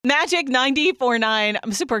Magic 94.9.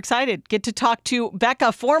 I'm super excited. Get to talk to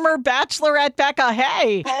Becca, former Bachelorette Becca.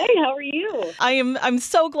 Hey. Hey, how are you? I'm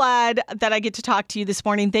so glad that I get to talk to you this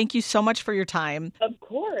morning. Thank you so much for your time. Of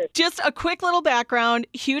course. Just a quick little background.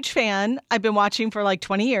 Huge fan. I've been watching for like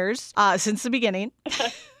 20 years, since the beginning.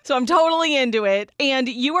 So I'm totally into it. And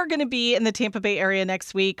you are going to be in the Tampa Bay area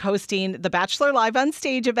next week hosting the Bachelor Live on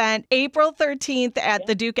Stage event, April 13th at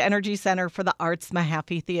the Duke Energy Center for the Arts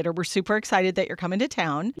Mahaffey Theater. We're super excited that you're coming to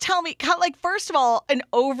town. Tell me, first of all, an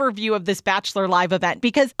overview of this Bachelor Live event,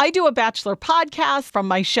 because I do a Bachelor podcast from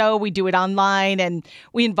my show. We do it online and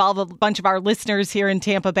we involve a bunch of our listeners here in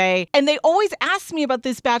Tampa Bay. And they always ask me about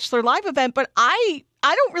this Bachelor Live event, but I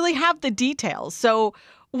don't really have the details. So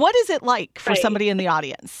what is it like for somebody in the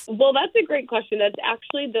audience? Well, that's a great question. That's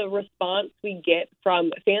actually the response we get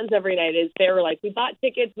from fans every night is they were like, we bought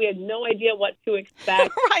tickets. We had no idea what to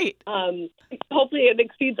expect. Right. Hopefully it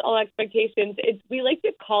exceeds all expectations. We like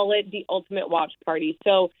to call it the ultimate watch party.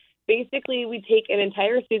 So basically we take an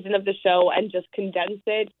entire season of the show and just condense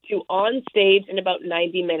it to on stage in about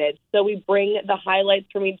 90 minutes. So we bring the highlights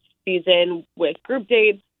from each season with group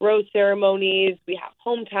dates, rose ceremonies, we have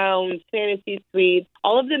hometowns, fantasy suites.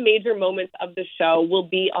 All of the major moments of the show will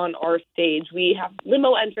be on our stage. We have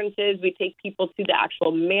limo entrances. We take people to the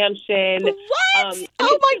actual mansion. What?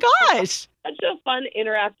 Oh my gosh. Such a fun,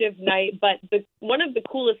 interactive night. But one of the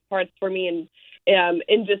coolest parts for me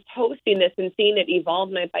in just hosting this and seeing it evolve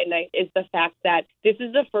night by night is the fact that this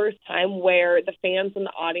is the first time where the fans in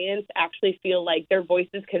the audience actually feel like their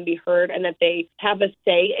voices can be heard and that they have a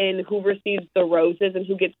say in who receives the roses and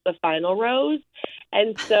who gets the final rose.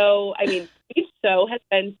 And so, I mean, each show has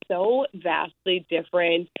been so vastly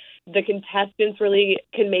different. The contestants really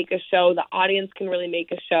can make a show. The audience can really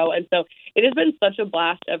make a show. And so it has been such a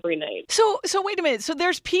blast every night. So wait a minute. So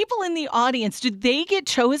there's people in the audience. Do they get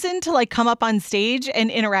chosen to come up on stage and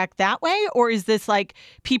interact that way? Or is this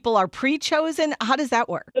people are pre-chosen? How does that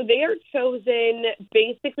work? So they are chosen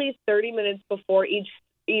basically 30 minutes before each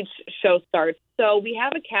show starts. So we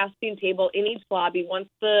have a casting table in each lobby. Once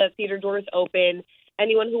the theater doors open,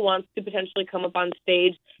 anyone who wants to potentially come up on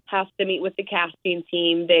stage has to meet with the casting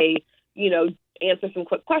team. They, answer some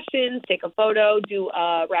quick questions, take a photo, do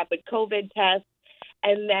a rapid COVID test,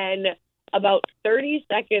 and then about 30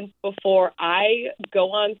 seconds before I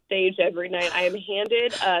go on stage every night, I am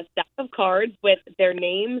handed a stack of cards with their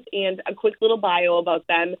names and a quick little bio about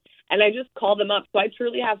them, and I just call them up. So I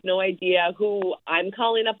truly have no idea who I'm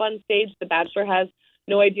calling up on stage. The Bachelor has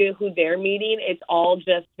no idea who they're meeting. It's all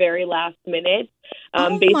just very last minute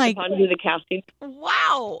based upon who the casting.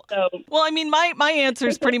 Wow. So, well, I mean, my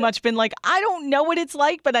answer's pretty much been I don't know what it's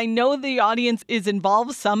like, but I know the audience is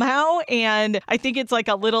involved somehow. And I think it's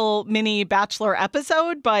a little mini Bachelor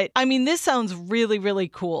episode. But I mean, this sounds really, really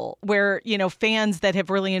cool where, fans that have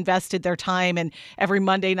really invested their time and every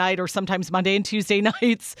Monday night or sometimes Monday and Tuesday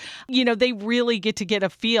nights, they really get to get a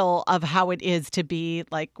feel of how it is to be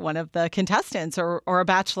one of the contestants or a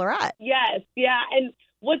Bachelorette. Yes. Yeah. And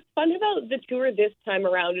what's fun about the tour this time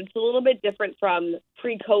around, it's a little bit different from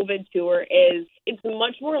pre-COVID tour, is it's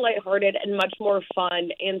much more lighthearted and much more fun.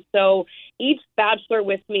 And so each Bachelor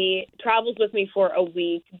with me travels with me for a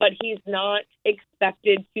week, but he's not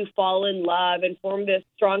expected to fall in love and form this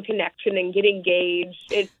strong connection and get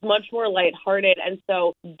engaged. It's much more lighthearted. And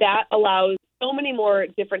so that allows so many more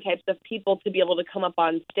different types of people to be able to come up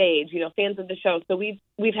on stage, fans of the show. So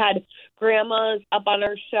we've had grandmas up on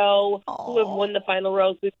our show who have won the final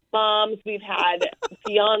rose with moms. We've had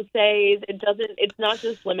fiancés. It's not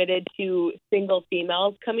just limited to single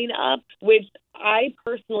females coming up, which I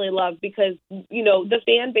personally love because, the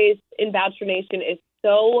fan base in Bachelor Nation is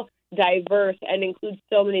so diverse and includes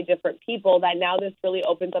so many different people that now this really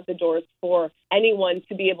opens up the doors for anyone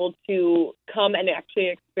to be able to come and actually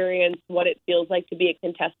experience what it feels like to be a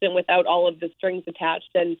contestant without all of the strings attached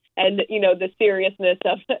and the seriousness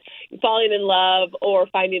of falling in love or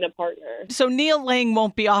finding a partner. So Neil Lang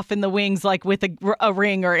won't be off in the wings with a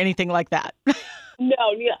ring or anything like that.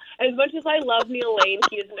 No, Neil. As much as I love Neil Lane,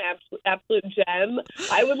 he is an absolute gem.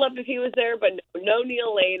 I would love if he was there, but no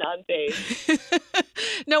Neil Lane on stage.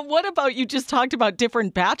 Now, what about, you just talked about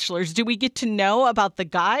different bachelors. Do we get to know about the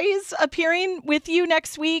guys appearing with you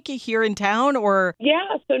next week here in town, or?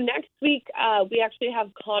 Yeah, so next week we actually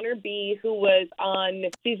have Connor B., who was on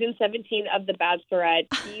season 17 of The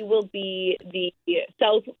Bachelorette. He will be the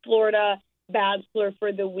South Florida Bachelor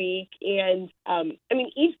for the week. And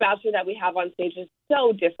each Bachelor that we have on stage is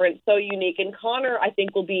so different, so unique. And Connor, I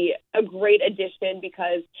think, will be a great addition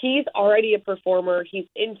because he's already a performer. He's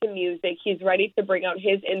into music. He's ready to bring out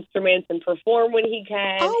his instruments and perform when he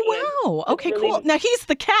can. Oh, wow. Okay, really cool. Now, he's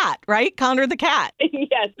the cat, right? Connor the cat.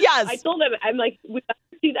 Yes. Yes. I told him, I'm like, we have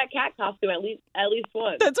to see that cat costume at least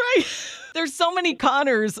once. That's right. There's so many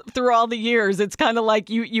Connors through all the years. It's kind of like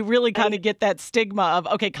you really kind of get that stigma of,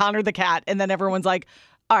 okay, Connor the cat. And then everyone's like,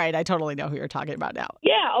 all right, I totally know who you're talking about now.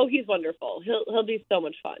 Yeah. Oh, he's wonderful. He'll be so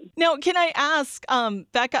much fun. Now, can I ask,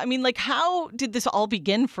 Becca, how did this all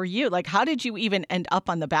begin for you? Like, how did you even end up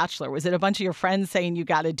on The Bachelor? Was it a bunch of your friends saying you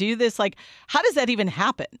got to do this? Like, how does that even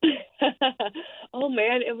happen? Oh,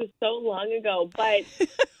 man, it was so long ago. But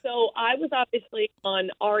so I was obviously on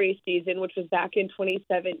Ari's season, which was back in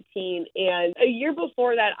 2017. And a year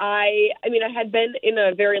before that, I had been in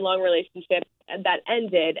a very long relationship that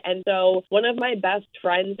ended. And so one of my best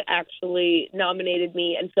friends actually nominated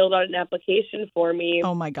me and filled out an application for me.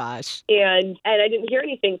 Oh, my gosh. And I didn't hear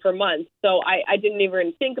anything for months. So I didn't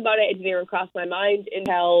even think about it. It didn't even cross my mind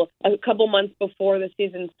until a couple months before the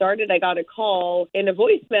season started. I got a call and a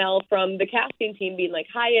voicemail from the casting team being like,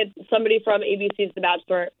 hi, it's somebody from ABC's The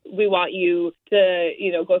Bachelor. We want you to,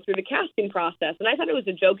 go through the casting process. And I thought it was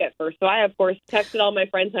a joke at first. So I, of course, texted all my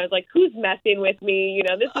friends and I was like, who's messing with me?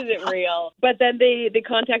 This isn't real. But then they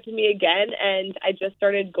contacted me again and I just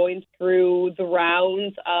started going through the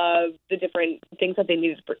rounds of the different things that they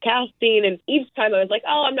needed for casting. And each time I was like,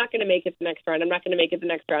 oh, I'm not going to make it the next round. I'm not going to make it the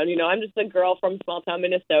next round. I'm just a girl from small town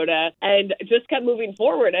Minnesota, and just kept moving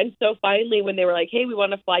forward. And so finally, when they were like, hey, we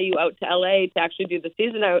want to fly you out to LA to actually do the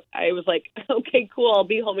season, I was like, okay, cool. I'll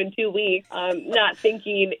be home in 2 weeks. Not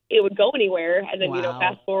thinking it would go anywhere. And then, wow.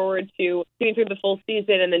 Fast forward to getting through the full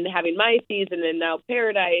season and then having my season and now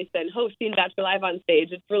Paradise and hosting Bachelor Live on stage.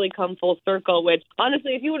 It's really come full circle, which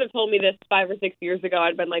honestly, if you would have told me this 5 or 6 years ago,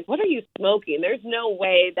 I'd been like, what are you smoking? There's no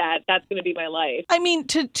way that's going to be my life.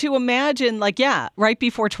 To imagine, right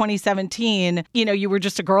before 2017, you were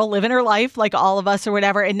just a girl living her life like all of us or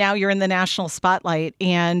whatever, and now you're in the national spotlight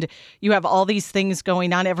and you have all these things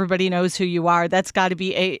going on. Everybody knows who you are. That's got to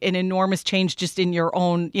be an enormous change just in your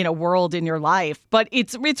own, world in your life. But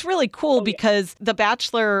it's really cool because the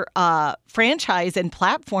Bachelor franchise and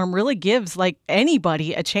platform really gives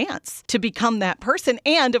anybody a chance to become that person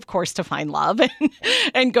and, of course, to find love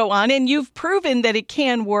and go on. And you've proven that it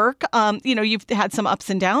can work. You've had some ups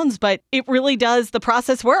and downs, but it really does. The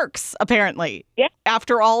process works, apparently. Yeah.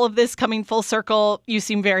 After all of this coming full circle, you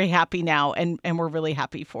seem very happy now, and we're really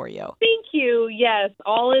happy for you. Thank you. Yes,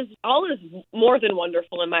 all is more than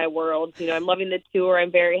wonderful in my world. I'm loving the tour.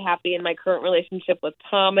 I'm very happy in my current relationship with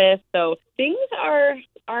Thomas. So things are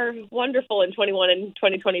wonderful in 21 and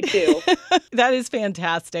 2022. That is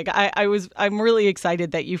fantastic. I'm really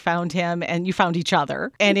excited that you found him and you found each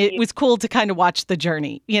other. And it was cool to kind of watch the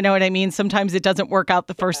journey. You know what I mean? Sometimes it doesn't work out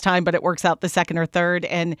the first time, but it works out the second or third.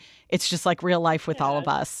 And it's just like real life with all of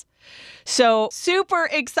us. So super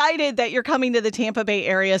excited that you're coming to the Tampa Bay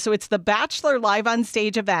area. So it's the Bachelor Live on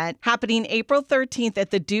Stage event happening April 13th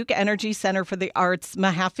at the Duke Energy Center for the Arts,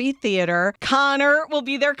 Mahaffey Theater. Connor will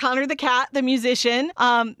be there. Connor the cat, the musician,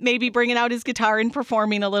 maybe bringing out his guitar and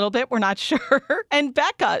performing a little bit. We're not sure. And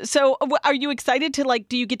Becca, so are you excited to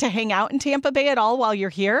do you get to hang out in Tampa Bay at all while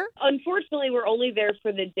you're here? Unfortunately, we're only there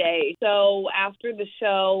for the day. So after the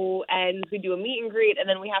show ends, we do a meet and greet, and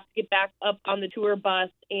then we have to get back up on the tour bus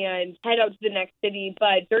and head out to the next city.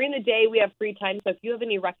 But during the day, we have free time. So if you have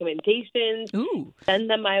any recommendations, send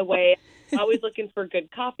them my way. Always looking for good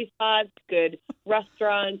coffee spots, good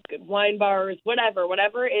restaurants, good wine bars,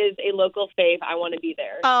 whatever is a local fave. I want to be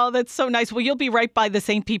there. Oh, that's so nice. Well, you'll be right by the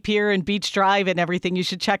St. Pete Pier and Beach Drive and everything. You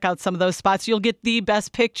should check out some of those spots. You'll get the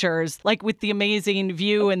best pictures, like with the amazing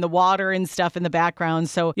view and the water and stuff in the background.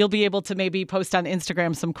 So you'll be able to maybe post on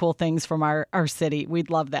Instagram some cool things from our city. We'd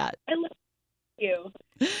love that. I love you.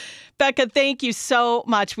 Becca, thank you so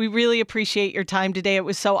much. We really appreciate your time today. It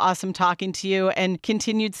was so awesome talking to you, and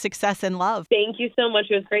continued success and love. Thank you so much.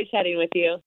 It was great chatting with you.